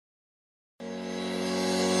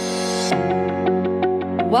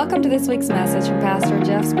Welcome to this week's message from Pastor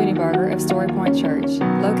Jeff Spooneybarger of Story Point Church,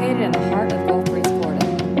 located in the heart of Gulf Breeze, Florida.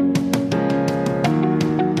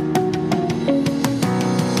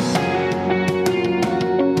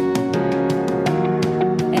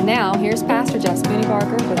 And now, here's Pastor Jeff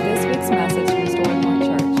Spooneybarger with this week's message from Story Point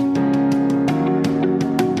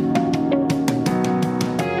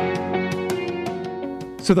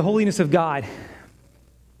Church. So the holiness of God.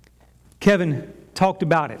 Kevin talked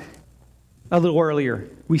about it a little earlier.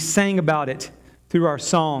 We sang about it through our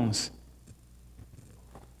songs.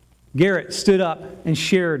 Garrett stood up and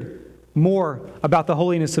shared more about the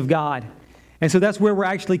holiness of God. And so that's where we're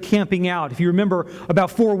actually camping out. If you remember,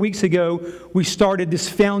 about 4 weeks ago, we started this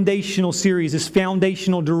foundational series, this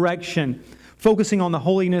foundational direction, focusing on the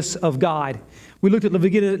holiness of God. We looked at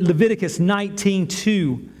Leviticus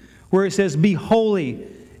 19:2, where it says, "Be holy,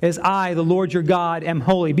 as I, the Lord your God, am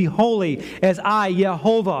holy. Be holy, as I,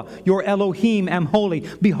 Yehovah, your Elohim, am holy.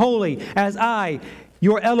 Be holy, as I,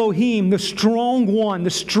 your Elohim, the strong one, the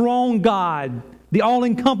strong God, the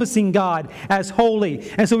all-encompassing God, as holy."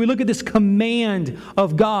 And so we look at this command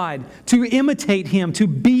of God to imitate Him, to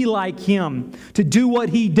be like Him, to do what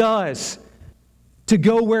He does, to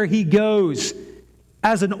go where He goes,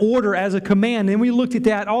 as an order, as a command. And we looked at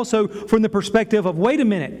that also from the perspective of, wait a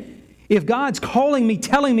minute, if God's calling me,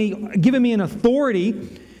 telling me, giving me an authority,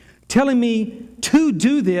 telling me to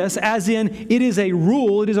do this, as in it is a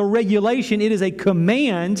rule, it is a regulation, it is a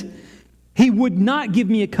command, He would not give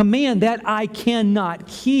me a command that I cannot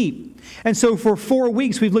keep. And so for 4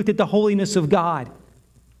 weeks, we've looked at the holiness of God.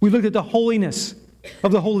 We looked at the holiness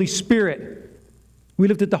of the Holy Spirit. We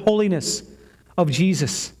looked at the holiness of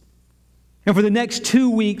Jesus. And for the next 2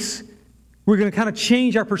 weeks, we're going to kind of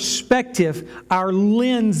change our perspective, our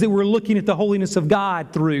lens that we're looking at the holiness of God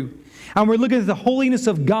through. And we're looking at the holiness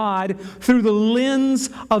of God through the lens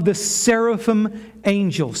of the seraphim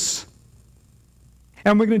angels.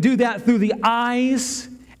 And we're going to do that through the eyes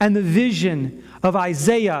and the vision of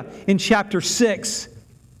Isaiah in chapter 6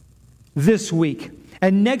 this week.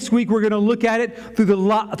 And next week we're going to look at it through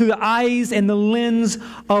the eyes and the lens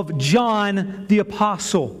of John the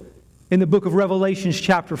Apostle in the book of Revelation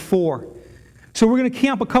chapter 4. So we're going to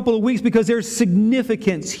camp a couple of weeks because there's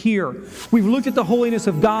significance here. We've looked at the holiness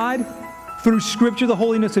of God through Scripture, the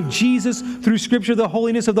holiness of Jesus through Scripture, the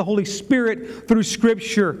holiness of the Holy Spirit through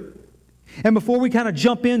Scripture. And before we kind of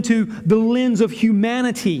jump into the lens of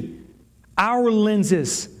humanity, our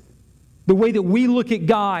lenses, the way that we look at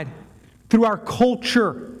God through our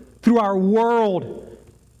culture, through our world,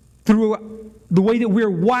 through the way that we're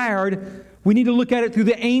wired, we need to look at it through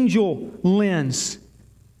the angel lens.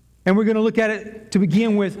 And we're going to look at it to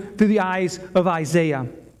begin with through the eyes of Isaiah.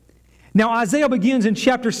 Now Isaiah begins in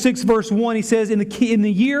chapter 6 verse 1. He says, in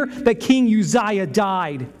the year that King Uzziah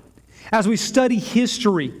died. As we study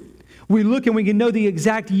history, we look and we can know the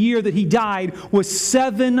exact year that he died was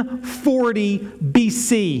 740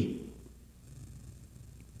 BC.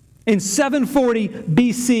 In 740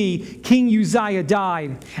 BC, King Uzziah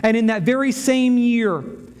died. And in that very same year,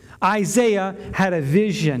 Isaiah had a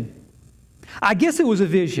vision. I guess it was a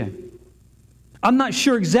vision. I'm not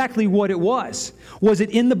sure exactly what it was. Was it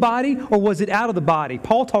in the body or was it out of the body?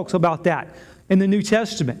 Paul talks about that in the New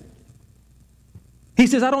Testament. He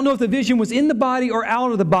says, I don't know if the vision was in the body or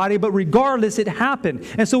out of the body, but regardless, it happened.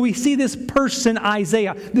 And so we see this person,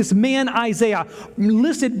 Isaiah, this man, Isaiah,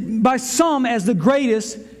 listed by some as the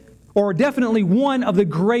greatest, or definitely one of the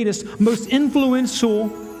greatest, most influential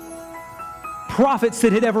prophets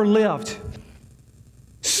that had ever lived.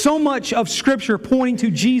 So much of Scripture pointing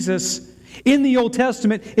to Jesus in the Old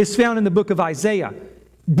Testament is found in the book of Isaiah.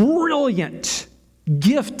 Brilliant,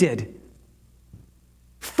 gifted,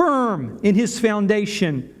 firm in his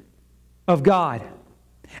foundation of God.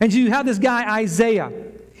 And you have this guy Isaiah.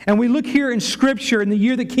 And we look here in Scripture in the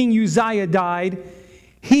year that King Uzziah died,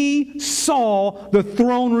 he saw the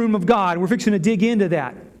throne room of God. We're fixing to dig into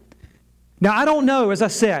that. Now I don't know, as I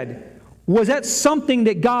said, was that something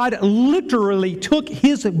that God literally took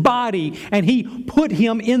his body and He put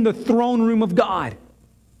him in the throne room of God?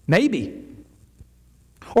 Maybe.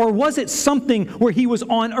 Or was it something where he was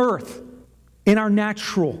on earth in our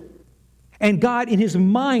natural? And God in His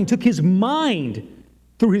mind took his mind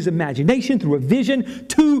through his imagination, through a vision,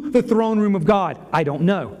 to the throne room of God? I don't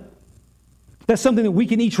know. That's something that we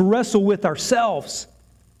can each wrestle with ourselves.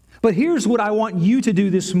 But here's what I want you to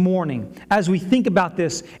do this morning as we think about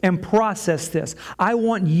this and process this. I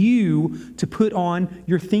want you to put on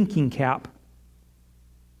your thinking cap.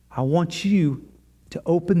 I want you to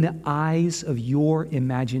open the eyes of your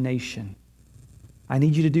imagination. I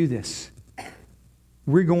need you to do this.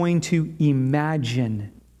 We're going to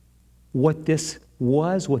imagine what this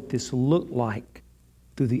was, what this looked like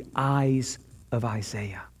through the eyes of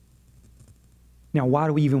Isaiah. Now, why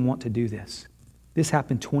do we even want to do this? This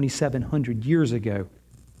happened 2,700 years ago.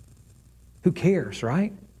 Who cares,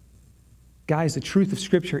 right? Guys, the truth of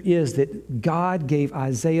Scripture is that God gave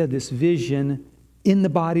Isaiah this vision in the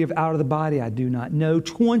body of out of the body, I do not know,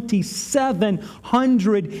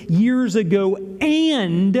 2,700 years ago,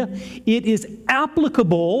 and it is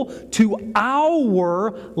applicable to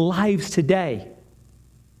our lives today.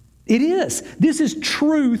 It is. This is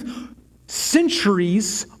truth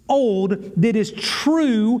centuries old that is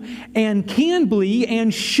true and can be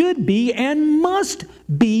and should be and must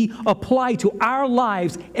be applied to our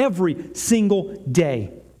lives every single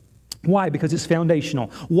day. Why? Because it's foundational.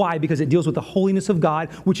 Why? Because it deals with the holiness of God,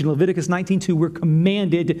 which in Leviticus 19:2 we're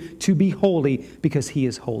commanded to be holy because He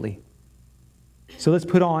is holy. So let's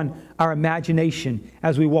put on our imagination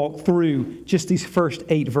as we walk through just these first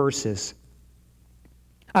 8 verses.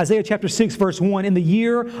 Isaiah chapter 6, verse 1, in the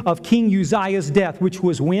year of King Uzziah's death, which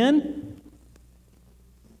was when?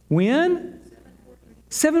 When?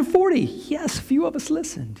 740. Yes, a few of us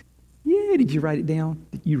listened. Yeah, did you write it down?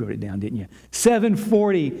 You wrote it down, didn't you?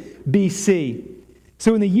 740 BC.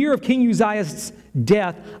 So in the year of King Uzziah's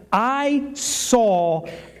death, I saw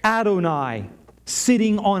Adonai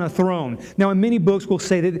sitting on a throne. Now, in many books will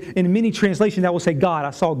say that, in many translations that will say God.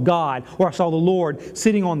 I saw God, or I saw the Lord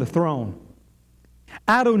sitting on the throne.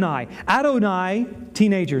 Adonai. Adonai,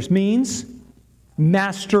 teenagers, means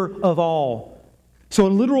master of all. So a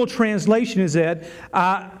literal translation is that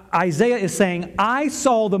Isaiah is saying, I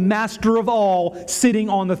saw the master of all sitting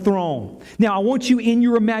on the throne. Now, I want you in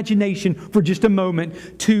your imagination for just a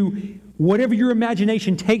moment to, whatever your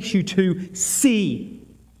imagination takes you to, see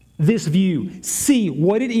this view. See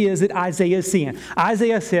what it is that Isaiah is seeing.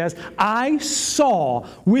 Isaiah says, I saw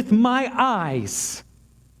with my eyes,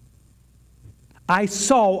 I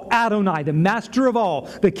saw Adonai, the master of all,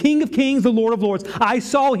 the King of kings, the Lord of lords. I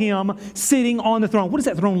saw Him sitting on the throne. What does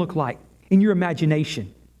that throne look like in your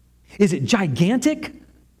imagination? Is it gigantic?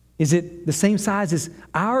 Is it the same size as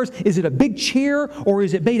ours? Is it a big chair, or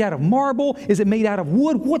is it made out of marble? Is it made out of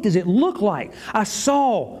wood? What does it look like? I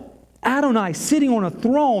saw Adonai sitting on a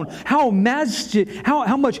throne. How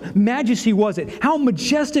much majesty was it? How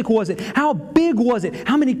majestic was it? How big was it?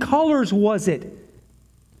 How many colors was it?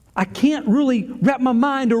 I can't really wrap my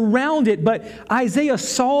mind around it, but Isaiah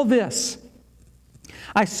saw this.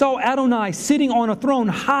 I saw Adonai sitting on a throne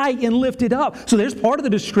high and lifted up. So there's part of the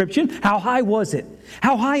description. How high was it?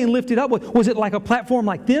 How high and lifted up? Was it like a platform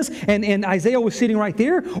like this and Isaiah was sitting right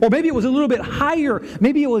there? Or maybe it was a little bit higher.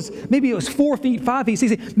 Maybe it was 4 feet, 5 feet,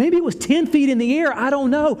 6 feet. Maybe it was 10 feet in the air. I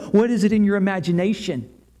don't know. What is it in your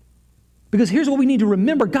imagination? Because here's what we need to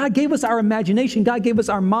remember. God gave us our imagination. God gave us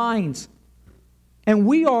our minds. And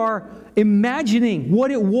we are imagining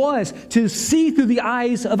what it was to see through the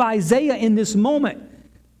eyes of Isaiah in this moment.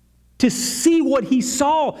 To see what he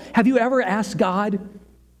saw. Have you ever asked God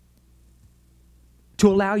to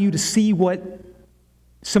allow you to see what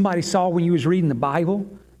somebody saw when you was reading the Bible?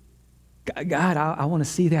 God, I want to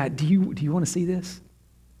see that. Do you want to see this?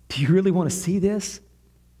 Do you really want to see this?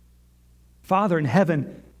 Father in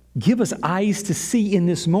heaven, give us eyes to see in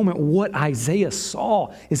this moment what Isaiah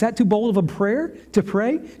saw. Is that too bold of a prayer to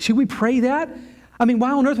pray? Should we pray that? I mean,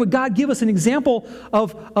 why on earth would God give us an example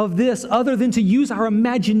of this other than to use our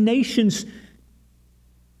imaginations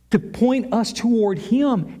to point us toward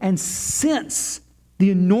Him and sense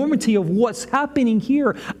the enormity of what's happening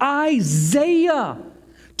here? Isaiah,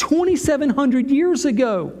 2,700 years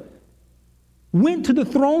ago, went to the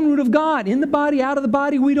throne room of God. In the body, out of the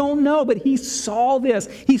body, we don't know. But he saw this.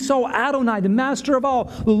 He saw Adonai, the master of all,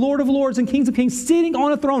 the Lord of lords and kings of kings, sitting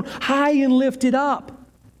on a throne, high and lifted up.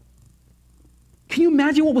 Can you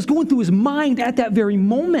imagine what was going through his mind at that very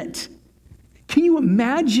moment? Can you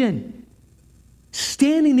imagine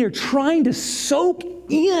standing there trying to soak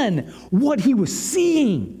in what he was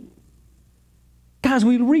seeing? Guys,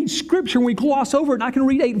 we read Scripture and we gloss over it, and I can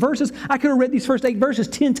read 8 verses. I could have read these first 8 verses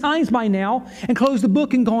 10 times by now and closed the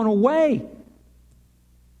book and gone away.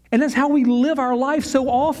 And that's how we live our life so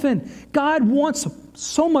often. God wants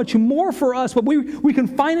so much more for us, but we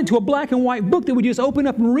confine it to a black and white book that we just open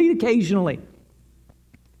up and read occasionally.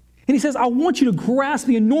 And he says, I want you to grasp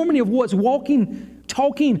the enormity of what's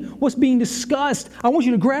talking, what's being discussed. I want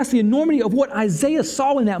you to grasp the enormity of what Isaiah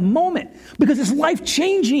saw in that moment, because it's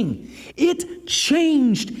life-changing. It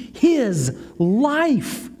changed his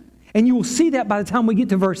life. And you will see that by the time we get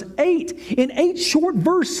to verse 8. In 8 short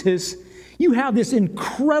verses, you have this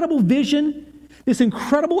incredible vision, this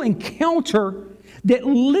incredible encounter that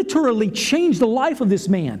literally changed the life of this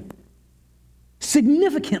man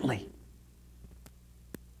significantly.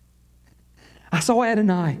 I saw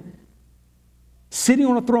Adonai sitting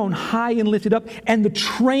on a throne high and lifted up, and the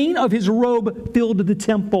train of his robe filled the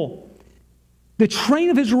temple. The train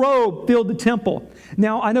of his robe filled the temple.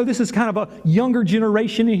 Now, I know this is kind of a younger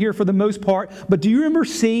generation in here for the most part, but do you remember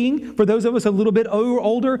seeing, for those of us a little bit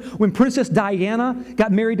older, when Princess Diana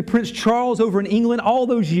got married to Prince Charles over in England all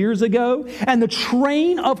those years ago? And the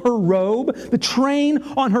train of her robe, the train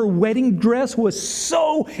on her wedding dress was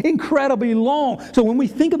so incredibly long. So when we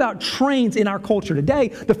think about trains in our culture today,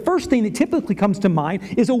 the first thing that typically comes to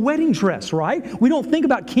mind is a wedding dress, right? We don't think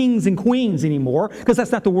about kings and queens anymore because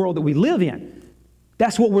that's not the world that we live in.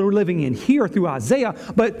 That's what we're living in here through Isaiah.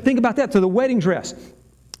 But think about that, to the wedding dress.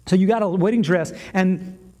 So you got a wedding dress,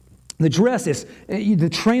 and the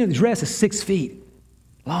train of the dress is 6 feet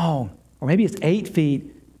long, or maybe it's 8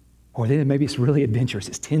 feet, or then maybe it's really adventurous.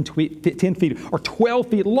 It's 10 feet or 12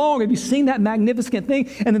 feet long. Have you seen that magnificent thing?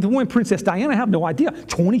 And then the one, Princess Diana, I have no idea,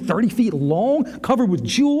 20, 30 feet long, covered with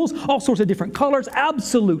jewels, all sorts of different colors,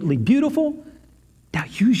 absolutely beautiful. Now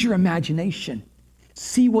use your imagination.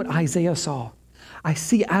 See what Isaiah saw. I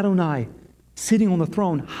see Adonai sitting on the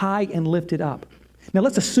throne, high and lifted up. Now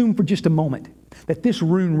let's assume for just a moment that this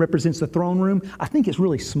room represents the throne room. I think it's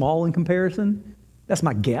really small in comparison. That's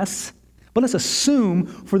my guess. But let's assume,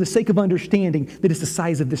 for the sake of understanding, that it's the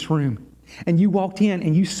size of this room. And you walked in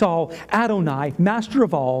and you saw Adonai, master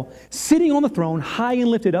of all, sitting on the throne, high and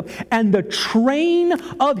lifted up, and the train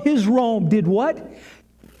of his robe did what?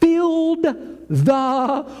 Filled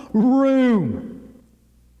the room.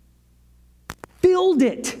 Filled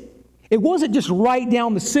it. It wasn't just right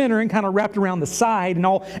down the center and kind of wrapped around the side and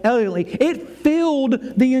all elegantly. It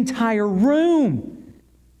filled the entire room.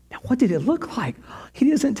 Now, what did it look like? He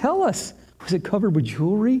doesn't tell us. Was it covered with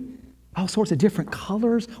jewelry? All sorts of different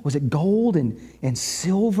colors? Was it gold and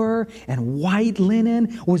silver and white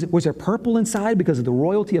linen? Was there purple inside because of the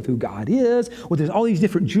royalty of who God is? Was there all these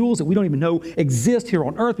different jewels that we don't even know exist here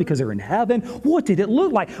on earth because they're in heaven? What did it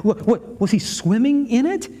look like? What was he swimming in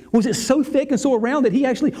it? Was it so thick and so around that he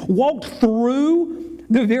actually walked through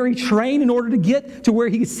the very train in order to get to where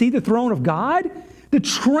he could see the throne of God? The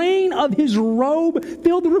train of his robe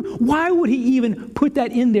filled the room. Why would he even put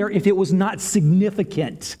that in there if it was not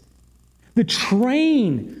significant? The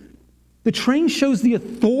train shows the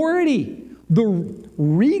authority, the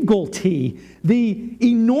regality, the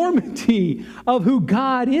enormity of who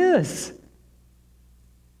God is.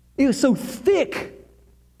 It was so thick,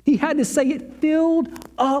 he had to say it filled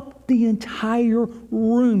up the entire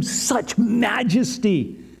room. Such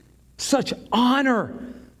majesty, such honor,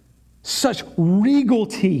 such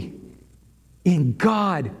regality in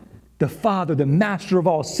God, the Father, the master of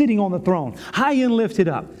all, sitting on the throne, high and lifted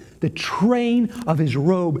up. The train of his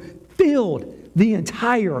robe filled the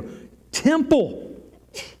entire temple.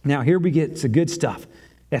 Now, here we get to good stuff.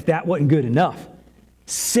 If that wasn't good enough,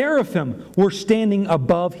 seraphim were standing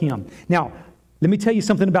above him. Now, let me tell you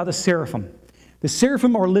something about the seraphim. The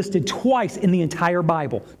seraphim are listed twice in the entire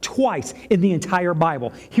Bible. Twice in the entire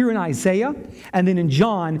Bible. Here in Isaiah, and then in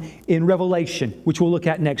John in Revelation, which we'll look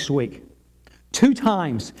at next week. 2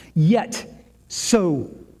 times, yet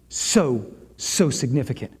so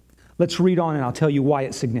significant. Let's read on and I'll tell you why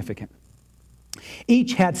it's significant.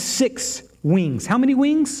 Each had 6 wings. How many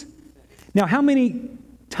wings? Now, how many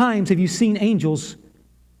times have you seen angels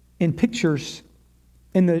in pictures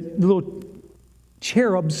in the little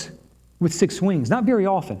cherubs with 6 wings? Not very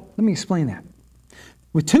often. Let me explain that.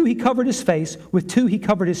 With 2, he covered his face. With 2, he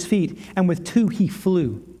covered his feet. And with 2, he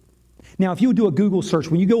flew. Now, if you would do a Google search,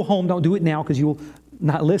 when you go home, don't do it now because you will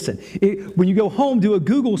not listen. When you go home, do a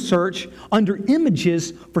Google search under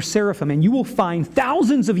images for seraphim, and you will find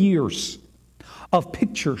thousands of years of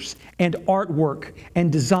pictures and artwork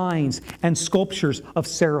and designs and sculptures of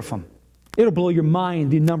seraphim. It'll blow your mind,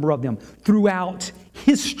 the number of them throughout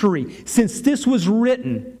history. Since this was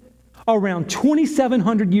written around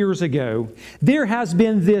 2,700 years ago, there has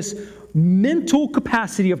been this mental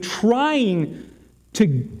capacity of trying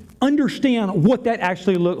to understand what that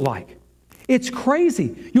actually looked like. It's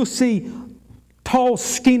crazy. You'll see tall,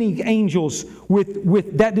 skinny angels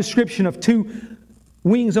with that description of 2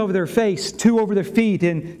 wings over their face, 2 over their feet,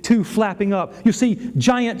 and 2 flapping up. You'll see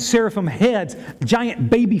giant seraphim heads, giant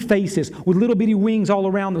baby faces with little bitty wings all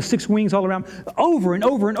around, the 6 wings all around, over and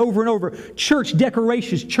over and over and over. Church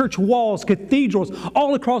decorations, church walls, cathedrals,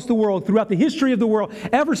 all across the world, throughout the history of the world,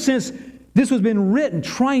 ever since this has been written,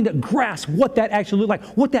 trying to grasp what that actually looked like,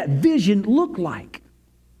 what that vision looked like.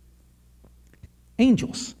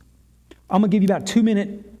 Angels. I'm going to give you about a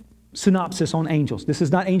 2-minute synopsis on angels. This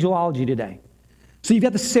is not angelology today. So you've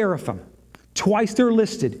got the seraphim. Twice they're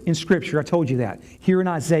listed in Scripture. I told you that. Here in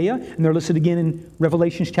Isaiah, and they're listed again in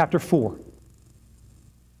Revelation chapter 4.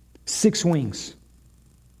 6 wings.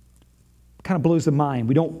 Kind of blows the mind.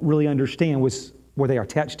 We don't really understand, were they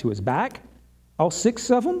attached to his back, all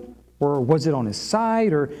 6 of them? Or was it on his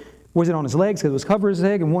side? Or was it on his legs because it was covering his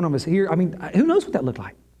head and one of them was here? I mean, who knows what that looked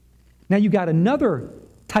like? Now you got another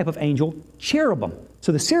type of angel, cherubim.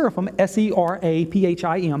 So the seraphim,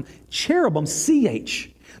 S-E-R-A-P-H-I-M, cherubim,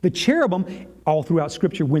 C-H. The cherubim, all throughout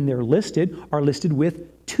Scripture, when they're listed, are listed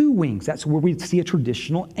with 2 wings. That's where we see a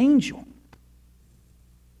traditional angel.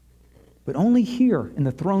 But only here in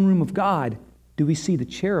the throne room of God do we see the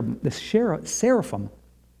cherubim, the seraphim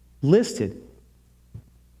listed,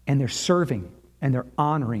 and they're serving, and they're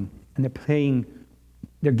honoring, and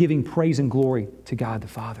they're giving praise and glory to God the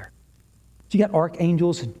Father. So you got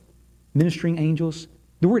archangels and ministering angels.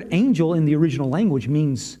 The word angel in the original language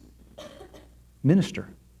means minister.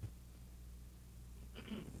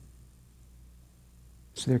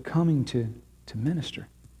 So they're coming to minister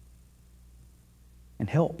and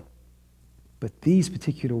help. But these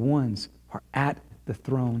particular ones are at the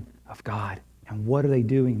throne of God. And what are they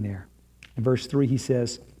doing there? In verse 3 he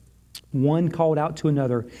says, one called out to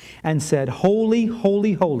another and said, Holy,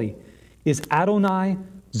 holy, holy is Adonai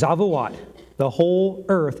Zavaot. The whole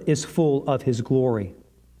earth is full of His glory.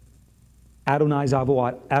 Adonai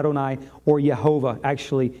Zavaot, Adonai or Yehovah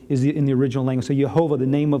actually is in the original language. So Yehovah, the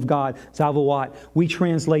name of God, Zavaot. We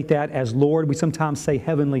translate that as Lord. We sometimes say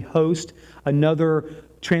heavenly host. Another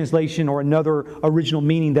translation or another original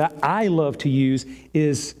meaning that I love to use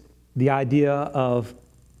is the idea of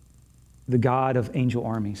the God of angel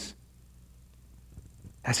armies.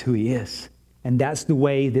 That's who He is. And that's the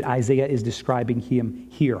way that Isaiah is describing Him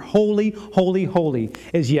here. Holy, holy, holy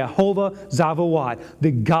is Yehovah Zavaot,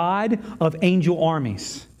 the God of angel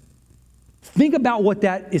armies. Think about what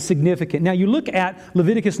that is significant. Now you look at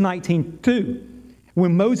Leviticus 19:2,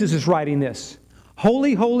 when Moses is writing this.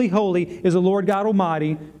 Holy, holy, holy is the Lord God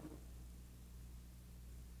Almighty,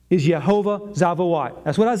 is Yehovah Zavaot.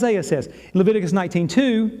 That's what Isaiah says. In Leviticus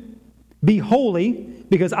 19:2, be holy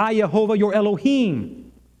because I, Yehovah, your Elohim,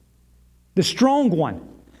 the strong one.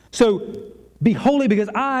 So, be holy because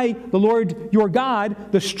I, the Lord your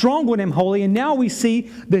God, the strong one, am holy. And now we see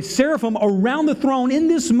the seraphim around the throne in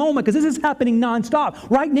this moment, because this is happening nonstop.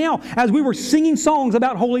 Right now, as we were singing songs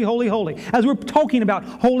about holy, holy, holy, as we're talking about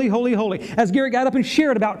holy, holy, holy, as Garrett got up and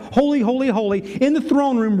shared about holy, holy, holy, in the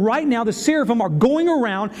throne room right now, the seraphim are going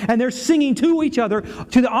around and they're singing to each other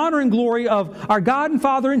to the honor and glory of our God and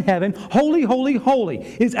Father in heaven. Holy, holy, holy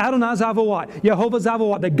is Adonai Zavaot, Yehovah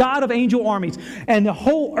Zavaot, the God of angel armies. And the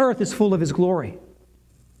whole earth is full of His glory.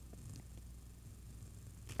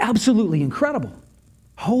 Absolutely incredible.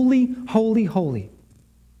 Holy, holy, holy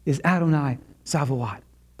is Adonai Zavaot.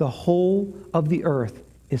 The whole of the earth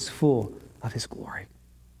is full of His glory.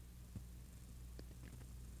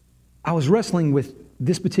 I was wrestling with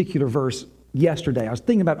this particular verse yesterday. I was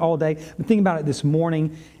thinking about it all day. I'm thinking about it this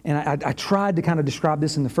morning, and I tried to kind of describe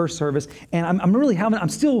this in the first service, and I'm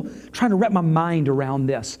still trying to wrap my mind around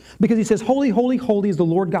this. Because he says, holy, holy, holy is the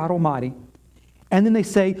Lord God Almighty. And then they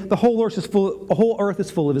say the whole earth is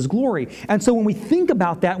full of His glory. And so when we think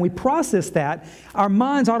about that and we process that, our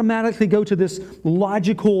minds automatically go to this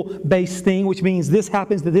logical based thing, which means this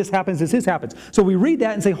happens, that this happens, this happens. So we read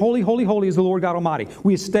that and say, holy, holy, holy is the Lord God Almighty.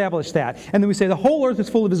 We establish that. And then we say the whole earth is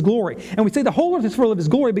full of His glory. And we say the whole earth is full of His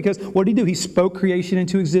glory because what did He do? He spoke creation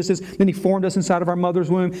into existence. Then He formed us inside of our mother's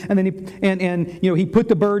womb. And then He put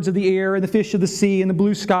the birds of the air and the fish of the sea and the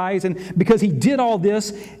blue skies. And because He did all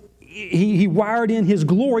this, He wired in His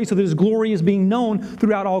glory so that His glory is being known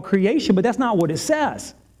throughout all creation. But that's not what it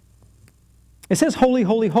says. It says, holy,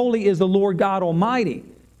 holy, holy is the Lord God Almighty.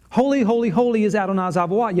 Holy, holy, holy is Adonai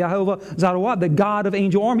Zavaot, Yehovah Zavaot, the God of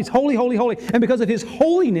angel armies. Holy, holy, holy. And because of His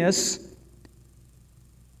holiness,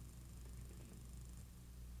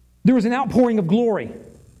 there was an outpouring of glory.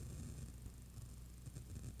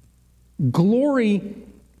 Glory,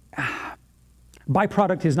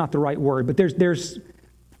 byproduct is not the right word, but there's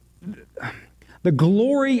the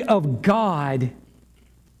glory of God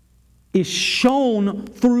is shown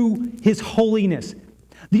through His holiness.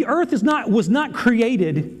 The earth was not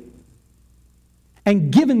created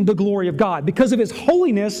and given the glory of God. Because of His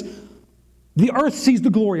holiness, the earth sees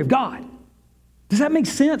the glory of God. Does that make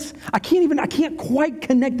sense? I can't quite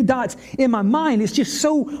connect the dots in my mind. It's just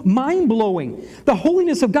so mind-blowing. The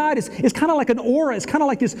holiness of God is kind of like an aura. It's kind of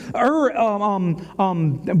like this bubble.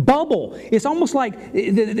 It's almost like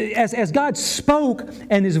as God spoke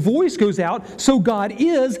and His voice goes out, so God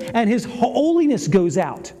is and His holiness goes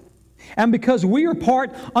out. And because we are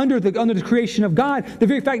part under the creation of God, the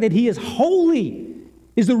very fact that He is holy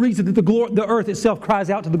is the reason that the earth itself cries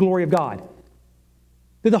out to the glory of God.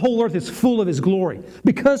 that the whole earth is full of His glory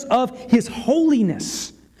because of His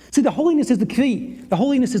holiness. See, the holiness is the key. The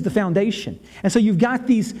holiness is the foundation. And so you've got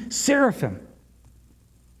these seraphim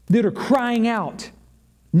that are crying out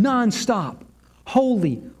nonstop,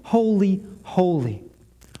 holy, holy, holy.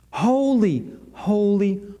 Holy,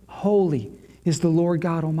 holy, holy is the Lord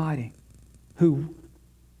God Almighty, who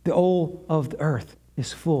the whole of the earth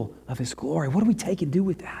is full of His glory. What do we take and do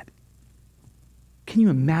with that? Can you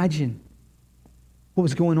imagine what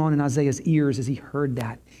was going on in Isaiah's ears as he heard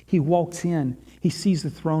that? He walks in. He sees the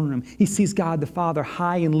throne room. He sees God the Father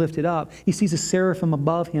high and lifted up. He sees a seraphim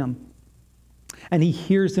above Him. And he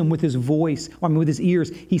hears them with his voice, with his ears.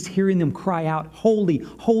 He's hearing them cry out, holy,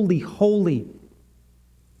 holy, holy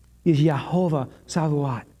is Yehovah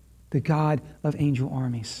Sabaoth, the God of angel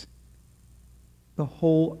armies. The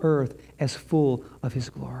whole earth is full of His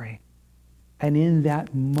glory. And in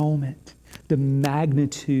that moment, the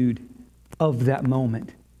magnitude of that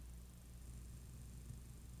moment,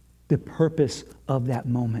 the purpose of that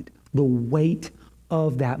moment, the weight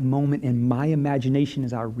of that moment in my imagination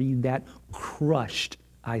as I read that crushed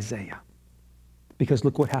Isaiah. Because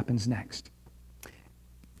look what happens next.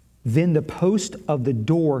 Then the post of the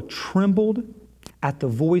door trembled at the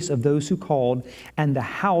voice of those who called, and the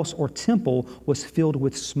house or temple was filled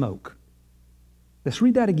with smoke. Let's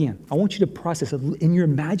read that again. I want you to process it. In your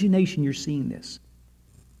imagination, you're seeing this.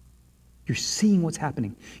 You're seeing what's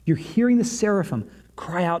happening. You're hearing the seraphim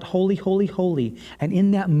cry out, holy, holy, holy. And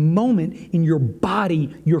in that moment, in your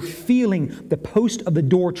body, you're feeling the post of the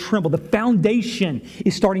door tremble. The foundation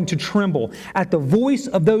is starting to tremble at the voice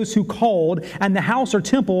of those who called, and the house or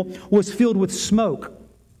temple was filled with smoke.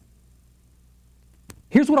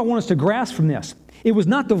 Here's what I want us to grasp from this. It was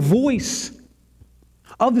not the voice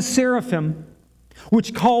of the seraphim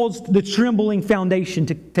which caused the trembling foundation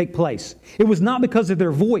to take place. It was not because of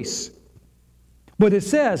their voice. But it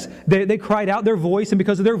says they cried out their voice, and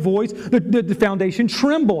because of their voice, the foundation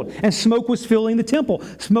trembled, and smoke was filling the temple.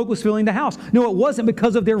 Smoke was filling the house. No, it wasn't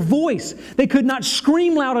because of their voice. They could not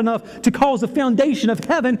scream loud enough to cause the foundation of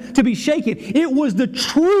heaven to be shaken. It was the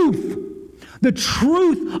truth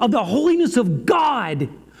of the holiness of God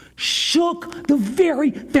shook the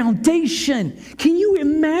very foundation. Can you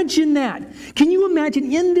imagine that? Can you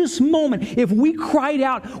imagine in this moment if we cried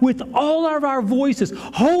out with all of our voices,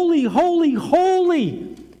 holy, holy,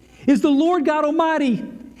 holy is the Lord God Almighty,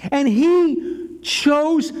 and He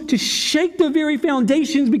chose to shake the very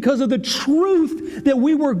foundations because of the truth that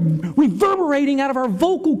we were reverberating out of our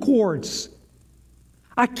vocal cords.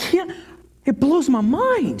 It blows my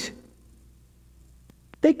mind.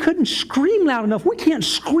 They couldn't scream loud enough. We can't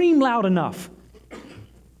scream loud enough.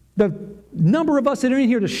 The number of us that are in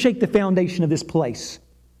here to shake the foundation of this place,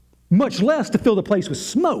 much less to fill the place with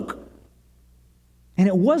smoke. And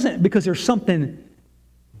it wasn't because there's something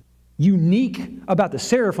unique about the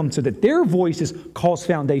seraphim so that their voices caused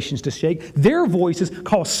foundations to shake. Their voices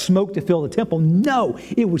caused smoke to fill the temple. No,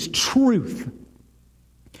 it was truth.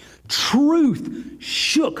 Truth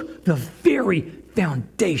shook the very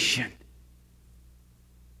foundation.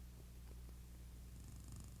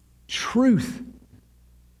 Truth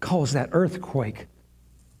caused that earthquake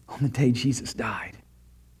on the day Jesus died.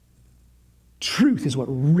 Truth is what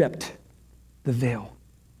ripped the veil.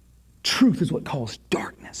 Truth is what caused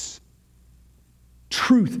darkness.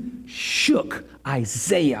 Truth shook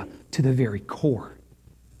Isaiah to the very core.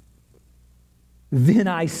 Then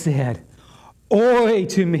I said, Oi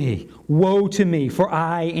to me, woe to me, for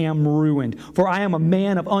I am ruined. For I am a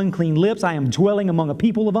man of unclean lips. I am dwelling among a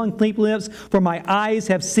people of unclean lips. For my eyes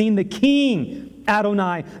have seen the King,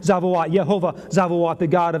 Adonai Zavaot, Yehovah Zavaot, the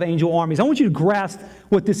God of angel armies. I want you to grasp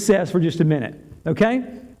what this says for just a minute, okay?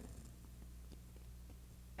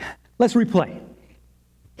 Let's replay.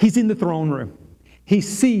 He's in the throne room. He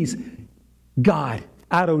sees God,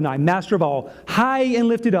 Adonai, master of all, high and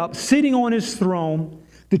lifted up, sitting on His throne.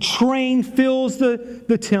 The train fills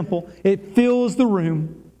the temple. It fills the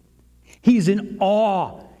room. He's in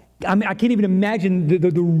awe. I mean, I can't even imagine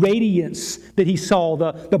the radiance that he saw,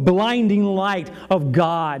 the blinding light of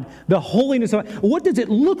God, the holiness of God. What does it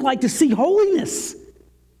look like to see holiness?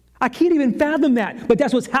 I can't even fathom that, but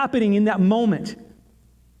that's what's happening in that moment.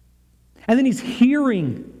 And then he's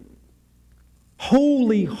hearing,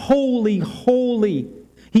 holy, holy, holy.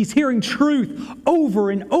 He's hearing truth over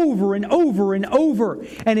and over and over and over.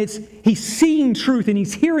 And he's seeing truth and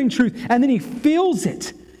he's hearing truth. And then he feels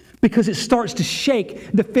it because it starts to shake.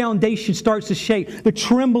 The foundation starts to shake. The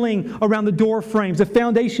trembling around the door frames. The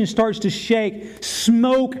foundation starts to shake.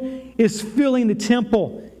 Smoke is filling the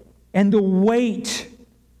temple. And the weight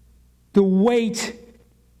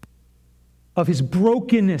of His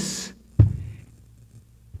brokenness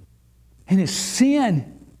And his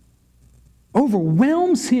sin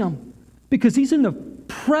overwhelms him because he's in the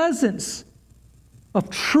presence of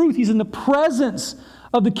truth. He's in the presence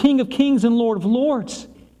of the King of Kings and Lord of Lords.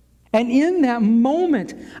 And in that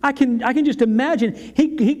moment, I can just imagine,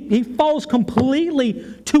 he falls completely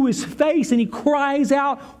to his face and he cries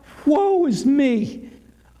out, "Woe is me!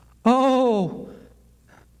 Oh,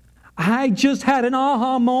 I just had an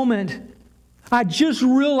aha moment. I just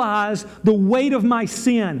realized the weight of my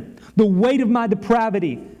sin, the weight of my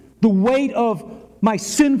depravity, the weight of my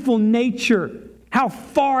sinful nature, how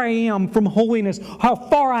far I am from holiness, how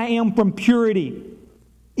far I am from purity."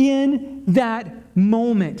 In that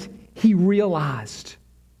moment, he realized.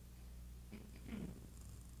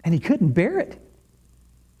 And he couldn't bear it.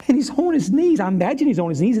 And he's on his knees. I imagine he's on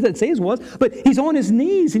his knees. He doesn't say he was, but he's on his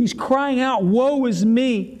knees and he's crying out, "Woe is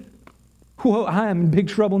me. Whoa, I am in big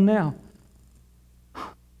trouble now."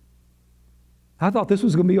 I thought this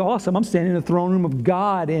was going to be awesome. I'm standing in the throne room of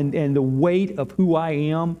God, and the weight of who I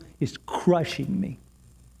am is crushing me.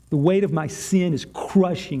 The weight of my sin is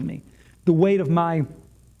crushing me. The weight of my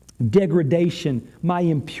degradation, my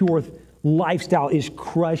impure lifestyle is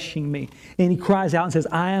crushing me. And he cries out and says,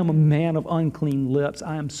 "I am a man of unclean lips.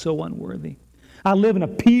 I am so unworthy. I live in a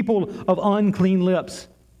people of unclean lips.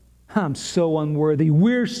 I'm so unworthy.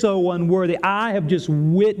 We're so unworthy. I have just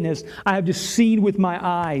witnessed, I have just seen with my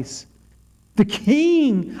eyes the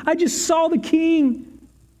King. I just saw the King.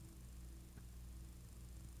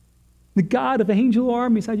 The God of angel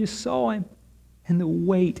armies, I just saw him." And the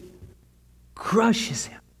weight crushes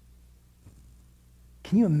him.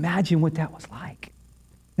 Can you imagine what that was like?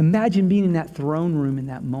 Imagine being in that throne room in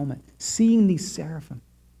that moment, seeing these seraphim.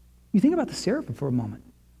 You think about the seraphim for a moment.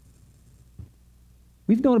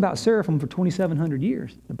 We've known about seraphim for 2,700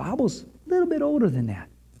 years. The Bible's a little bit older than that.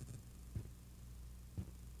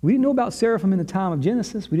 We didn't know about seraphim in the time of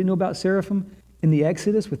Genesis. We didn't know about seraphim in the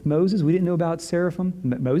Exodus with Moses. We didn't know about seraphim.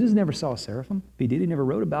 Moses never saw a seraphim. If he did, he never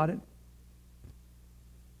wrote about it.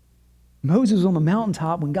 Moses was on the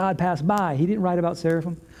mountaintop when God passed by. He didn't write about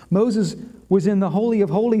seraphim. Moses was in the Holy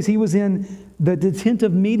of Holies. He was in the tent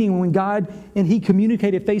of meeting when God and he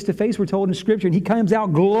communicated face to face, we're told in Scripture, and he comes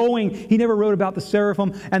out glowing. He never wrote about the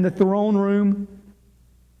seraphim and the throne room.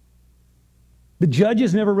 The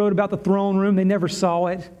judges never wrote about the throne room. They never saw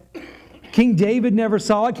it. King David never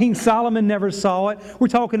saw it. King Solomon never saw it. We're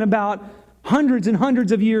talking about hundreds and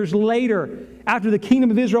hundreds of years later, after the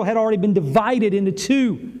kingdom of Israel had already been divided into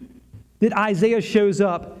two, that Isaiah shows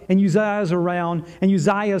up and Uzziah's around and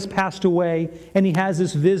Uzziah's passed away and he has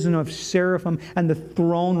this vision of seraphim and the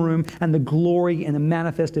throne room and the glory and the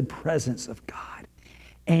manifested presence of God.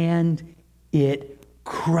 And it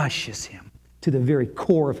crushes him to the very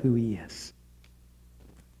core of who he is.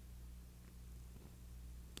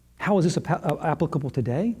 How is this applicable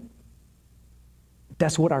today?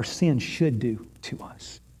 That's what our sin should do to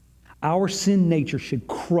us. Our sin nature should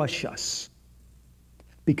crush us.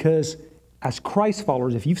 Because as Christ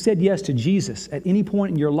followers, if you've said yes to Jesus, at any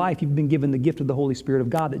point in your life, you've been given the gift of the Holy Spirit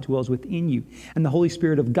of God that dwells within you. And the Holy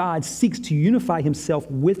Spirit of God seeks to unify Himself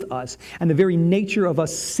with us. And the very nature of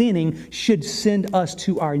us sinning should send us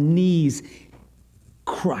to our knees,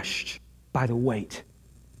 crushed by the weight.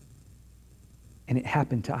 And it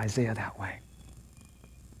happened to Isaiah that way.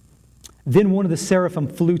 Then one of the seraphim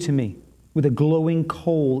flew to me with a glowing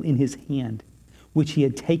coal in his hand, which he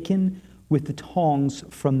had taken with the tongs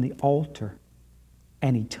from the altar,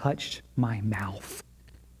 and he touched my mouth.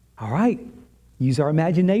 All right, use our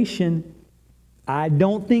imagination. I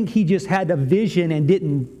don't think he just had a vision and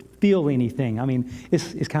didn't feel anything. I mean,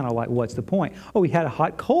 it's kind of like, what's the point? Oh, he had a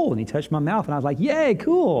hot coal and he touched my mouth, and I was like, yay,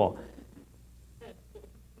 cool.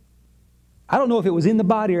 I don't know if it was in the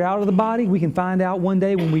body or out of the body. We can find out one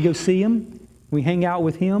day when we go see him. We hang out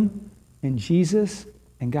with him and Jesus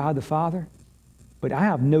and God the Father. But I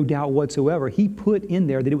have no doubt whatsoever he put in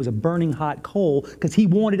there that it was a burning hot coal because he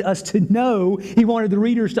wanted us to know, he wanted the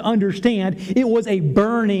readers to understand it was a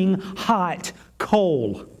burning hot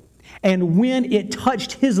coal. And when it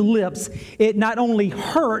touched his lips, it not only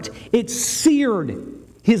hurt, it seared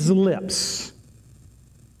his lips.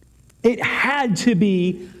 It had to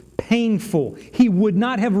be painful. He would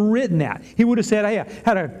not have written that. He would have said, hey, I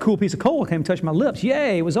had a cool piece of coal, came and touched my lips.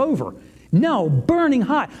 Yay, it was over. No, burning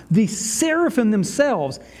hot. The seraphim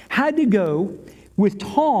themselves had to go with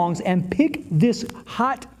tongs and pick this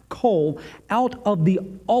hot coal out of the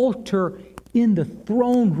altar in the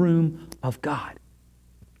throne room of God.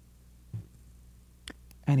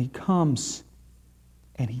 And he comes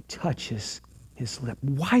and he touches his lip.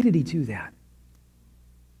 Why did he do that?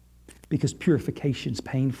 Because purification's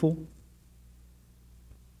painful.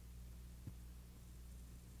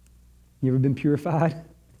 You ever been purified?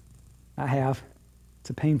 I have. It's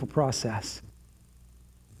a painful process.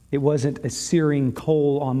 It wasn't a searing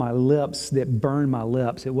coal on my lips that burned my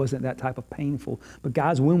lips. It wasn't that type of painful. But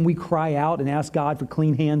guys, when we cry out and ask God for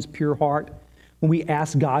clean hands, pure heart, when we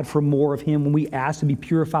ask God for more of Him, when we ask to be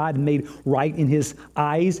purified and made right in His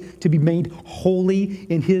eyes, to be made holy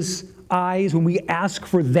in His eyes, when we ask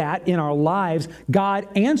for that in our lives, God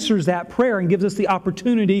answers that prayer and gives us the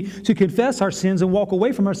opportunity to confess our sins and walk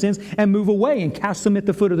away from our sins and move away and cast them at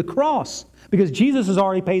the foot of the cross. Because Jesus has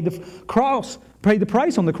already paid the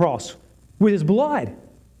price on the cross with His blood.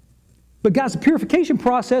 But guys, the purification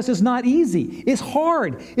process is not easy. It's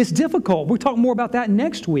hard. It's difficult. We'll talk more about that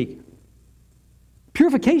next week.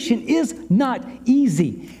 Purification is not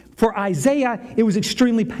easy. For Isaiah, it was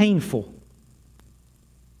extremely painful.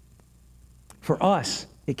 For us,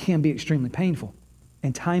 it can be extremely painful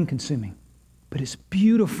and time-consuming. But it's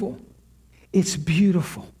beautiful. It's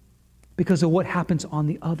beautiful because of what happens on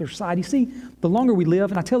the other side. You see, the longer we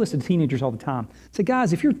live, and I tell this to teenagers all the time, I say,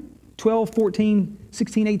 guys, if you're 12, 14,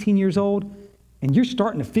 16, 18 years old, and you're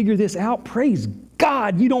starting to figure this out, praise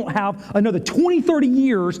God, you don't have another 20, 30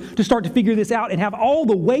 years to start to figure this out and have all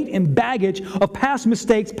the weight and baggage of past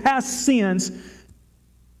mistakes, past sins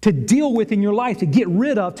to deal with in your life, to get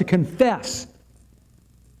rid of, to confess.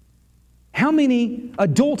 How many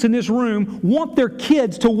adults in this room want their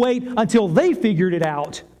kids to wait until they figured it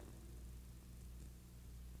out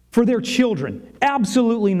for their children?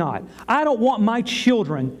 Absolutely not. I don't want my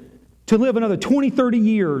children to live another 20, 30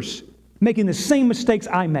 years making the same mistakes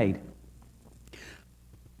I made.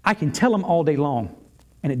 I can tell them all day long,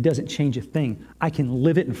 and it doesn't change a thing. I can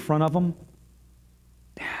live it in front of them.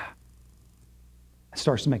 It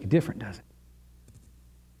starts to make a difference, doesn't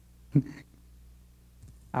it?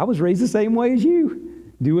 I was raised the same way as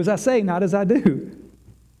you. Do as I say, not as I do.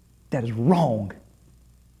 That is wrong.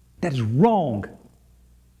 That is wrong.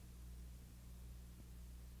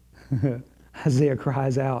 Isaiah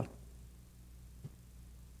cries out,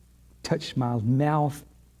 touched my mouth,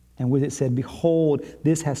 and with it said, behold,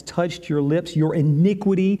 this has touched your lips. Your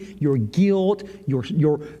iniquity, your guilt,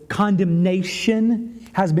 your condemnation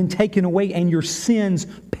has been taken away, and your sins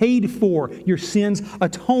paid for, your sins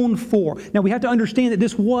atoned for. Now, we have to understand that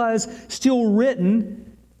this was still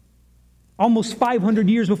written almost 500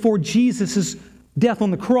 years before Jesus' death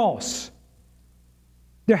on the cross.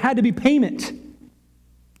 There had to be payment.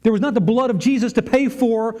 There was not the blood of Jesus to pay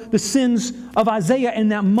for the sins of Isaiah in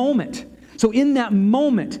that moment. So in that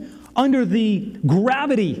moment, under the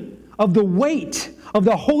gravity of the weight of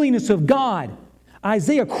the holiness of God,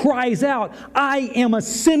 Isaiah cries out, I am a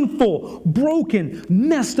sinful, broken,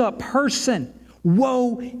 messed up person.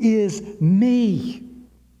 Woe is me.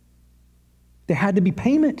 There had to be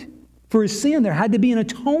payment for his sin. There had to be an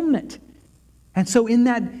atonement. And so in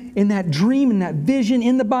that dream, in that vision,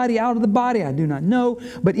 in the body, out of the body, I do not know,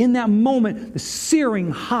 but in that moment, the searing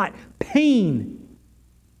hot pain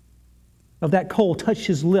of that coal touched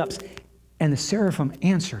his lips, and the seraphim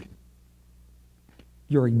answered,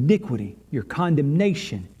 your iniquity, your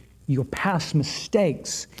condemnation, your past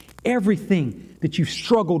mistakes, everything that you've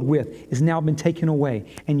struggled with has now been taken away,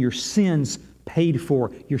 and your sins paid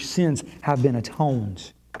for. Your sins have been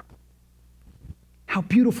atoned. How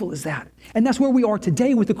beautiful is that? And that's where we are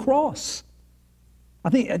today with the cross. I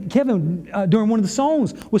think Kevin, during one of the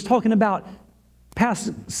songs, was talking about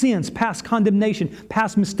past sins, past condemnation,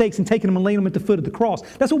 past mistakes, and taking them and laying them at the foot of the cross.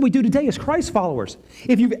 That's what we do today as Christ followers.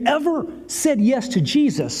 If you've ever said yes to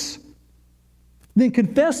Jesus, then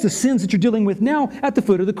confess the sins that you're dealing with now at the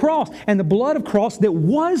foot of the cross. And the blood of cross that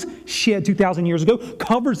was shed 2,000 years ago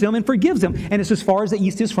covers them and forgives them. And it's as far as the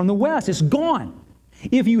east is from the west. It's gone.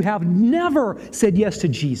 If you have never said yes to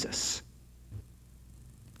Jesus,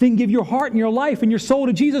 then give your heart and your life and your soul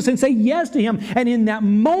to Jesus and say yes to Him. And in that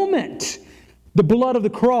moment, the blood of the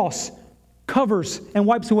cross covers and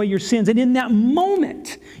wipes away your sins. And in that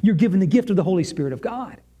moment, you're given the gift of the Holy Spirit of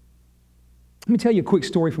God. Let me tell you a quick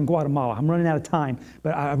story from Guatemala. I'm running out of time,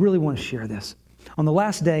 but I really want to share this. On the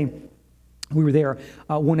last day we were there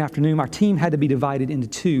one afternoon, our team had to be divided into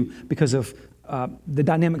two because of the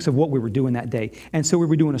dynamics of what we were doing that day. And so we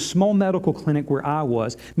were doing a small medical clinic where I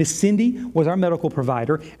was. Miss Cindy was our medical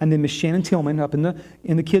provider, and then Miss Shannon Tillman up in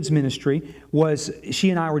the kids ministry she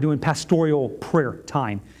and I were doing pastoral prayer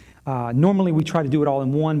time. Normally we try to do it all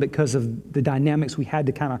in one because of the dynamics we had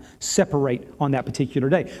to kind of separate on that particular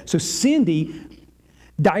day. So Cindy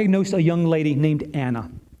diagnosed a young lady named Anna,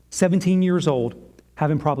 17 years old,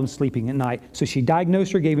 having problems sleeping at night. So she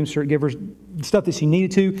diagnosed her, gave her stuff that she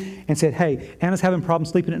needed to, and said, hey, Anna's having problems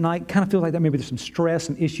sleeping at night. Kind of feels like that maybe there's some stress,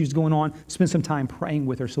 some issues going on. Spend some time praying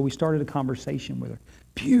with her. So we started a conversation with her.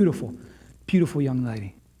 Beautiful, beautiful young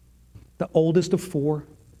lady. The oldest of 4.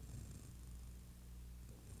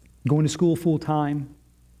 Going to school full time.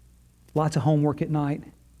 Lots of homework at night.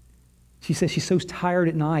 She says she's so tired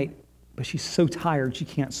at night, but she's so tired she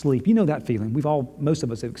can't sleep. You know that feeling. Most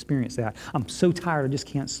of us have experienced that. I'm so tired I just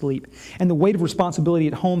can't sleep. And the weight of responsibility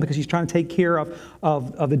at home because she's trying to take care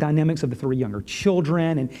of the dynamics of the 3 younger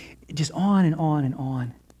children and just on and on and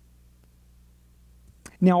on.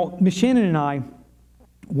 Now, Miss Shannon and I,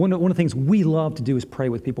 one of the things we love to do is pray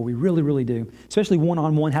with people. We really, really do, especially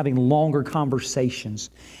one-on-one, having longer conversations.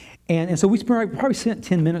 And so we probably spent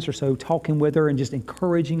 10 minutes or so talking with her and just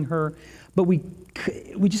encouraging her. But we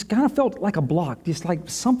just kind of felt like a block, just like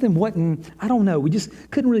something wasn't, I don't know, we just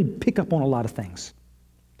couldn't really pick up on a lot of things.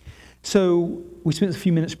 So we spent a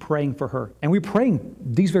few minutes praying for her. And we were praying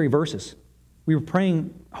these very verses. We were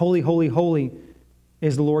praying, holy, holy, holy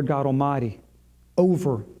is the Lord God Almighty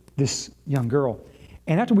over this young girl.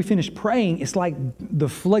 And after we finished praying, it's like the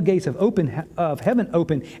floodgates of heaven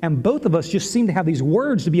opened, and both of us just seemed to have these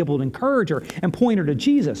words to be able to encourage her and point her to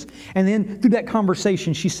Jesus. And then through that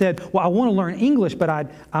conversation, she said, well, I want to learn English, but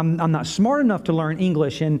I'm not smart enough to learn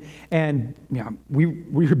English. And you know, we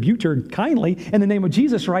rebuked her kindly in the name of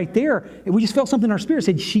Jesus right there. We just felt something in our spirit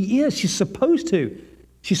said, she's supposed to.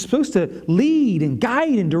 She's supposed to lead and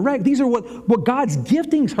guide and direct. These are what God's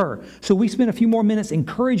gifting her. So we spent a few more minutes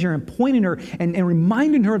encouraging her and pointing her and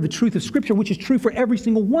reminding her of the truth of Scripture, which is true for every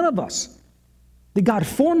single one of us. That God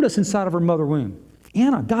formed us inside of our mother womb.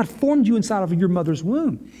 Anna, God formed you inside of your mother's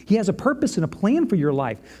womb. He has a purpose and a plan for your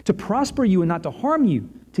life, to prosper you and not to harm you,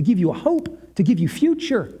 to give you a hope, to give you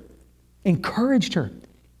future. Encouraged her.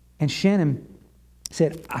 And Shannon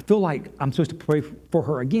said, I feel like I'm supposed to pray for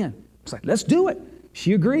her again. I was like, let's do it.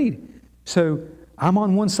 She agreed. So I'm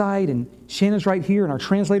on one side and Shannon's right here and our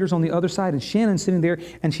translator's on the other side and Shannon's sitting there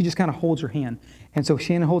and she just kind of holds her hand. And so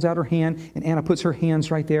Shannon holds out her hand and Anna puts her hands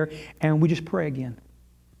right there and we just pray again.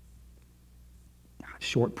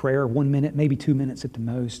 Short prayer, 1 minute, maybe 2 minutes at the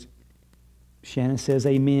most. Shannon says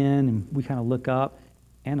amen and we kind of look up.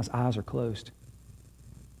 Anna's eyes are closed.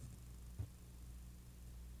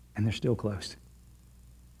 And they're still closed.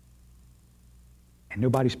 And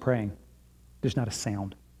nobody's praying. There's not a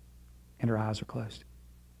sound, and her eyes are closed.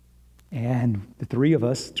 And the 3 of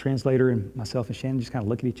us, translator and myself and Shannon, just kind of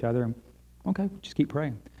look at each other and, okay, we'll just keep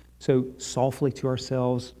praying. So softly to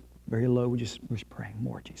ourselves, very low, we're just praying,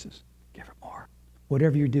 more Jesus, give her more.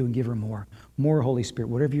 Whatever you're doing, give her more. More Holy Spirit,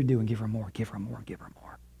 whatever you're doing, give her more, give her more, give her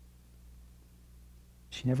more.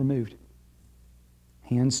 She never moved.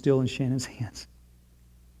 Hands still in Shannon's hands.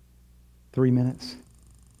 3 minutes,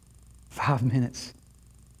 5 minutes.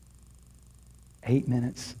 8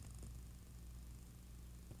 minutes.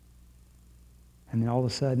 And then all of a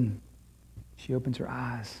sudden, she opens her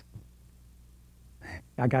eyes.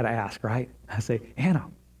 I got to ask, right? I say, Anna,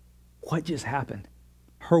 what just happened?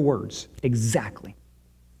 Her words, exactly.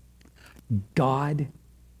 God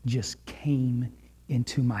just came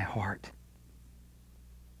into my heart.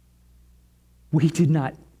 We did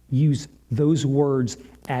not use those words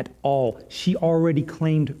at all. She already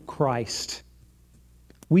claimed Christ.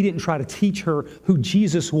 We didn't try to teach her who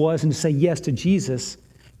Jesus was and to say yes to Jesus.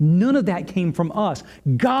 None of that came from us.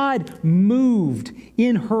 God moved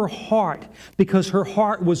in her heart because her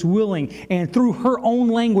heart was willing. And through her own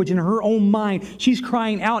language and her own mind, she's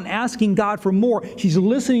crying out and asking God for more. She's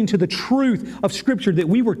listening to the truth of Scripture that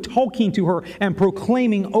we were talking to her and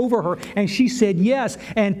proclaiming over her. And she said yes.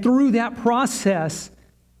 And through that process,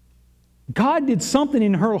 God did something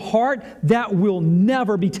in her heart that will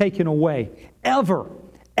never be taken away. Ever.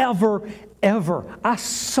 Ever, ever. I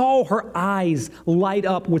saw her eyes light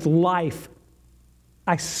up with life.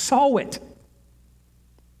 I saw it.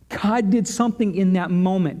 God did something in that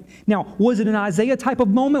moment. Now, was it an Isaiah type of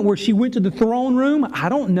moment where she went to the throne room? I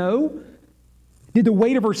don't know. Did the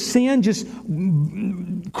weight of her sin just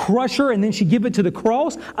crush her and then she give it to the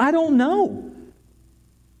cross? I don't know.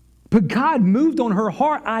 But God moved on her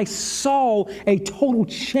heart. I saw a total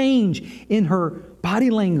change in her body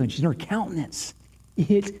language, in her countenance.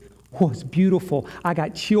 It was beautiful. I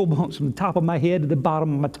got chill bumps from the top of my head to the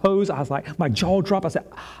bottom of my toes. I was like, my jaw dropped. I said,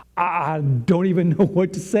 I don't even know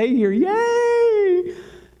what to say here. Yay!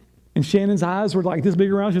 And Shannon's eyes were like this big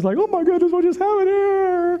around. She's like, oh my goodness, what just happened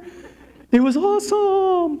here? It was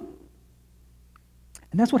awesome.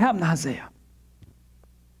 And that's what happened to Isaiah.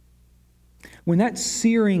 When that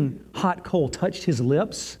searing hot coal touched his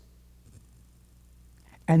lips,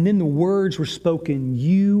 And then the words were spoken,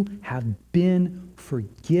 you have been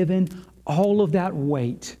forgiven. All of that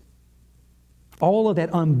weight, all of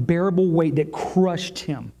that unbearable weight that crushed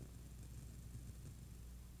him,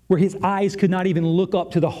 where his eyes could not even look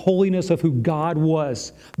up to the holiness of who God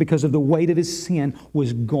was because of the weight of his sin,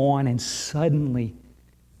 was gone. And suddenly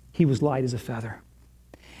he was light as a feather.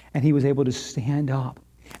 And he was able to stand up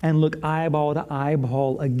and look eyeball to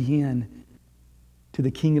eyeball again to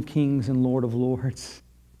the King of Kings and Lord of Lords.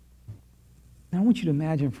 Now I want you to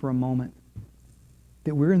imagine for a moment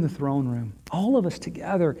that we're in the throne room, all of us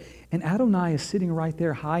together, and Adonai is sitting right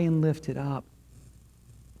there high and lifted up.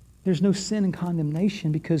 There's no sin and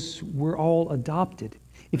condemnation because we're all adopted.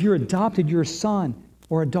 If you're adopted, you're a son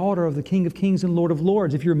or a daughter of the King of Kings and Lord of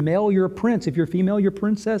Lords. If you're male, you're a prince. If you're female, you're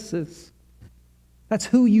princesses. That's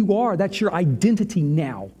who you are. That's your identity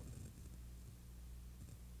now.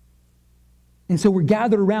 And so we're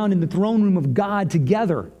gathered around in the throne room of God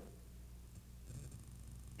together.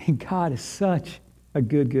 And God is such a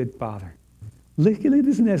good, good Father. Look at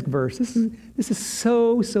this next verse. This is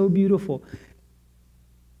so, so beautiful.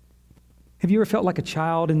 Have you ever felt like a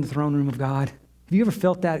child in the throne room of God? Have you ever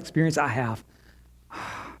felt that experience? I have.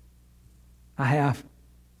 I have.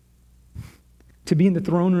 To be in the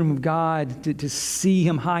throne room of God, to see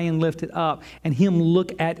Him high and lifted up, and Him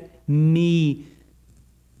look at me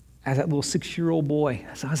as that little 6-year-old boy.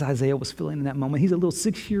 As Isaiah was feeling in that moment. He's a little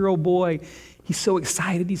 6-year-old boy. He's so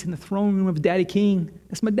excited. He's in the throne room of Daddy King.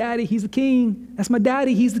 That's my daddy. He's the king. That's my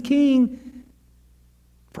daddy. He's the king.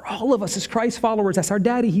 For all of us as Christ followers, that's our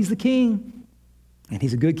daddy. He's the king. And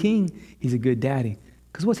he's a good king. He's a good daddy.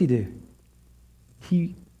 Because what's he do?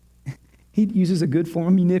 He uses a good form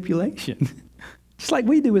of manipulation. Just like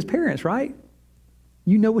we do as parents, right?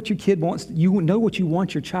 You know what your kid wants. You know what you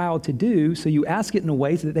want your child to do, so you ask it in a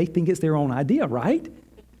way so that they think it's their own idea, right?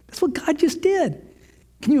 That's what God just did.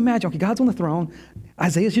 Can you imagine? Okay, God's on the throne.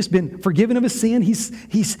 Isaiah's just been forgiven of his sin.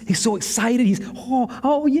 He's so excited. He's,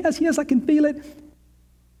 oh, yes, I can feel it.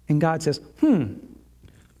 And God says, whom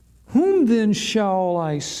then shall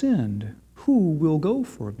I send? Who will go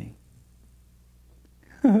for me?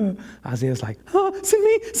 Isaiah's like, send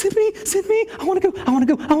me. I want to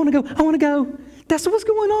go. That's what's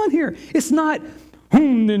going on here. It's not,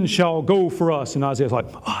 whom then shall go for us? And Isaiah's like,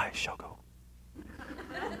 I shall go.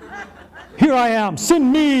 Here I am,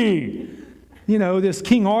 send me. You know, this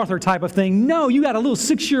King Arthur type of thing. No, you got a little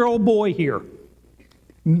 6-year-old boy here.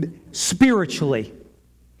 Spiritually.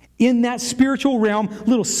 In that spiritual realm,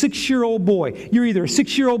 little 6-year-old boy. You're either a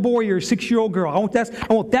 6-year-old boy or a 6-year-old girl. I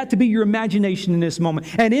want that to be your imagination in this moment.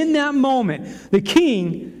 And in that moment, the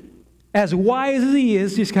king, as wise as he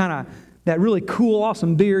is, just kind of, that really cool,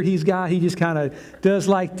 awesome beard he's got, he just kind of does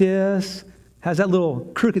like this, has that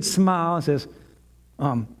little crooked smile and says,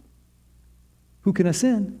 who can I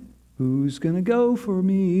send? Who's going to go for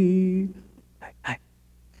me?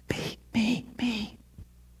 Me.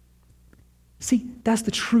 See, that's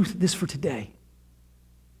the truth of this for today.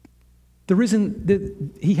 The reason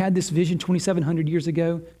that he had this vision 2,700 years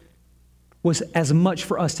ago was as much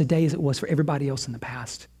for us today as it was for everybody else in the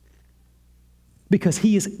past. Because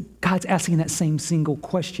God's asking that same single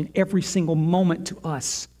question every single moment to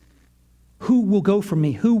us. Who will go for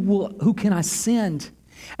me? Who can I send?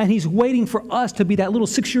 And He's waiting for us to be that little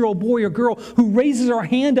 6-year-old boy or girl who raises our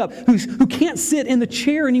hand up, who can't sit in the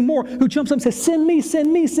chair anymore, who jumps up and says, send me.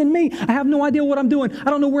 I have no idea what I'm doing.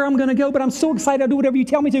 I don't know where I'm going to go, but I'm so excited. I'll do whatever you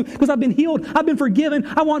tell me to because I've been healed. I've been forgiven.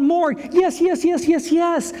 I want more. Yes.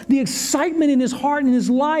 The excitement in his heart and in his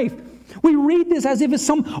life. We read this as if it's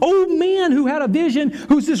some old man who had a vision,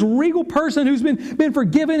 who's this regal person who's been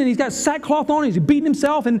forgiven, and he's got sackcloth on, and he's beating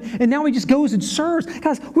himself, and now he just goes and serves.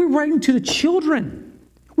 Guys, we're writing to the children.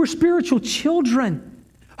 We're spiritual children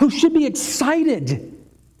who should be excited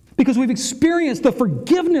because we've experienced the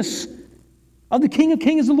forgiveness of the King of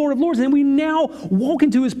Kings and the Lord of Lords, and we now walk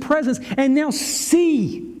into His presence and now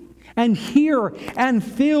see and hear and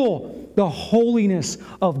feel the holiness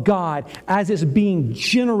of God as it's being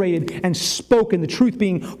generated and spoken, the truth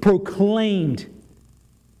being proclaimed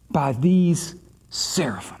by these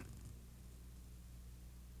seraphim.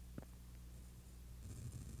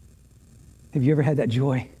 Have you ever had that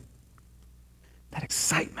joy? That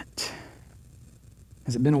excitement?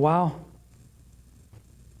 Has it been a while?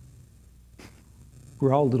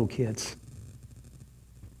 We're all little kids.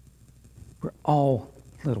 We're all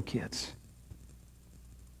little kids.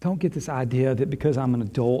 Don't get this idea that because I'm an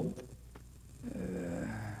adult,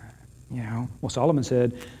 well, Solomon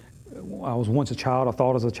said, I was once a child, I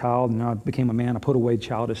thought as a child, and now I became a man, I put away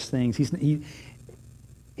childish things. He's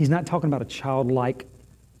not talking about a childlike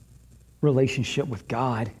relationship with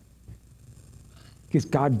God. Because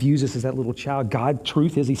God views us as that little child. God,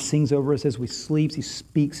 truth is, He sings over us as we sleep. He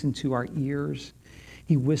speaks into our ears.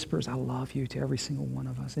 He whispers, I love you, to every single one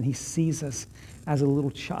of us. And He sees us as a little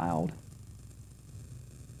child.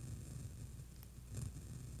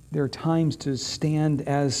 There are times to stand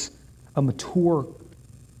as a mature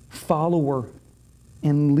follower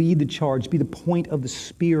and lead the charge, be the point of the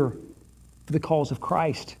spear for the cause of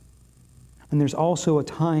Christ. And there's also a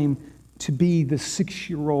time to be the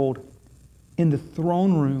 6-year-old in the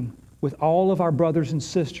throne room with all of our brothers and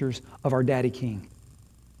sisters of our Daddy King.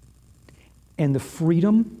 And the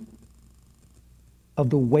freedom of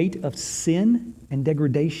the weight of sin and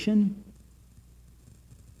degradation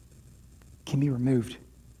can be removed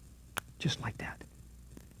just like that.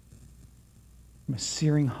 From a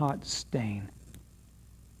searing hot stain.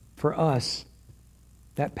 For us,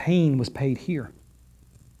 that pain was paid here.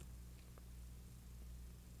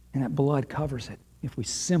 And that blood covers it. If we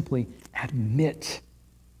simply admit,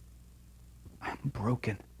 I'm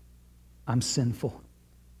broken, I'm sinful,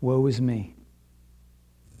 woe is me,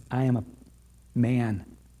 I am a man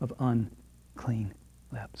of unclean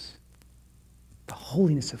lips. The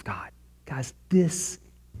holiness of God. Guys, this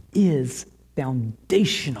is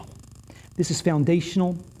foundational. This is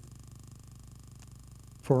foundational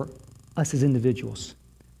for us as individuals.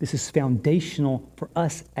 This is foundational for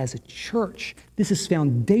us as a church. This is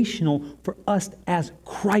foundational for us as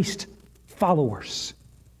Christ followers.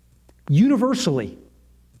 Universally,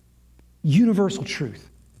 universal truth,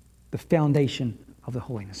 the foundation of the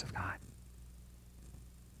holiness of God.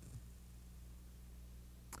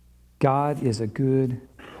 God is a good,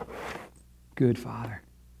 good Father,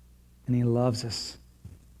 and He loves us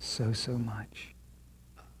so, so much.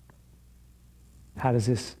 How does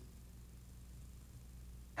this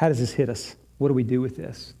hit us? What do we do with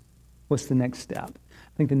this? What's the next step?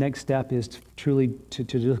 I think the next step is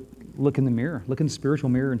to look in the mirror, look in the spiritual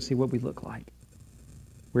mirror and see what we look like.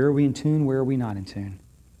 Where are we in tune? Where are we not in tune?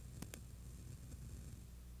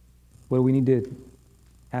 What do we need to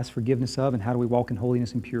ask forgiveness of, and how do we walk in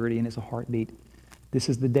holiness and purity? And it's a heartbeat. This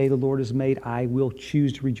is the day the Lord has made. I will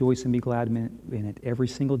choose to rejoice and be glad in it every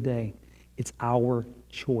single day. It's our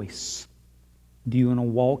choice. Do you want to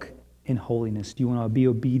walk in holiness? Do you want to be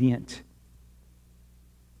obedient?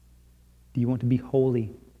 Do you want to be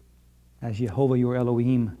holy as Jehovah your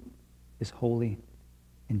Elohim is holy?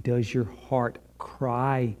 And does your heart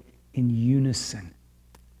cry in unison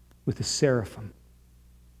with the seraphim,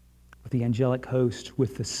 with the angelic host,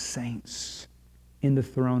 with the saints in the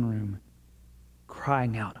throne room,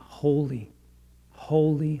 crying out, holy,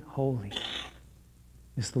 holy, holy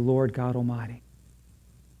is the Lord God Almighty.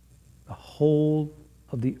 The whole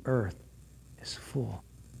of the earth is full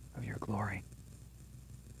of your glory.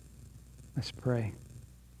 Let's pray.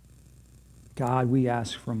 God, we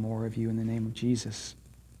ask for more of you in the name of Jesus.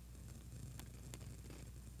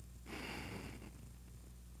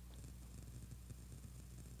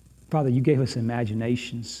 Father, you gave us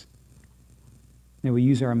imaginations. May we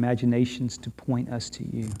use our imaginations to point us to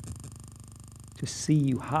you, to see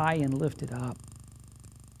you high and lifted up,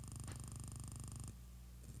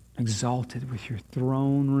 exalted with your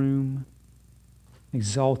throne room,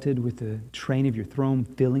 exalted with the train of your throne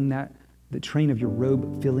filling that, the train of your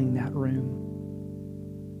robe filling that room.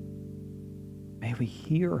 May we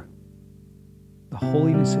hear the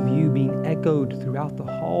holiness of you being echoed throughout the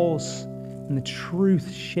halls and the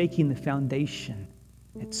truth shaking the foundation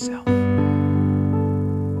itself.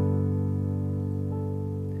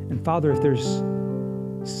 And Father, if there's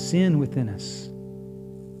sin within us,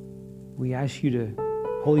 we ask you to,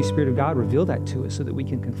 Holy Spirit of God, reveal that to us so that we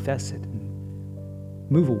can confess it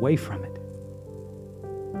and move away from it.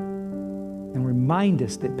 And remind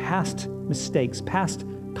us that past mistakes, past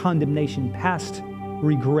condemnation, past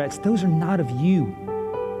regrets, those are not of you.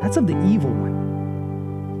 That's of the evil one.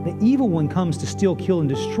 The evil one comes to steal, kill, and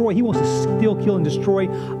destroy. He wants to steal, kill, and destroy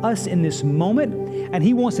us in this moment, and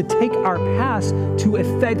he wants to take our past to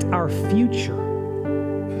affect our future.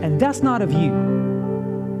 And that's not of you.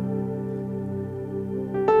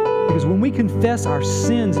 Because when we confess our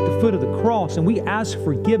sins at the foot of the cross and we ask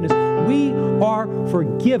forgiveness, we are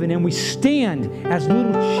forgiven, and we stand as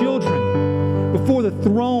little children before the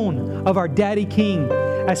throne of our Daddy King,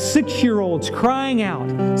 as 6-year-olds crying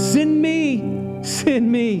out, "Send me! Send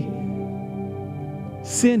me!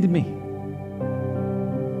 Send me!"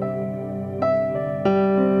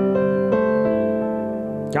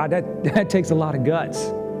 God, that takes a lot of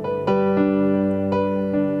guts.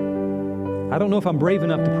 I don't know if I'm brave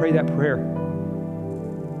enough to pray that prayer.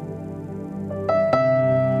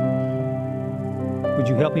 Would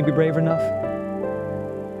you help me be brave enough?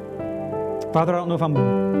 Father, I don't know if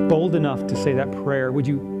I'm bold enough to say that prayer? Would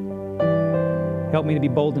you help me to be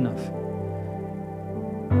bold enough?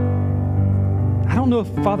 I don't know if,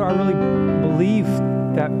 Father, I really believe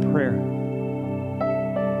that prayer.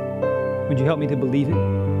 Would you help me to believe it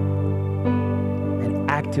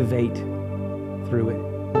and activate through it?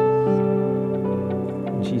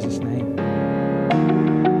 In Jesus' name.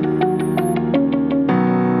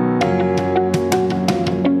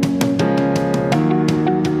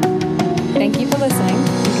 Thank you for listening.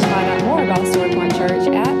 You can find out more about Story Point Church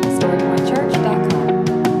at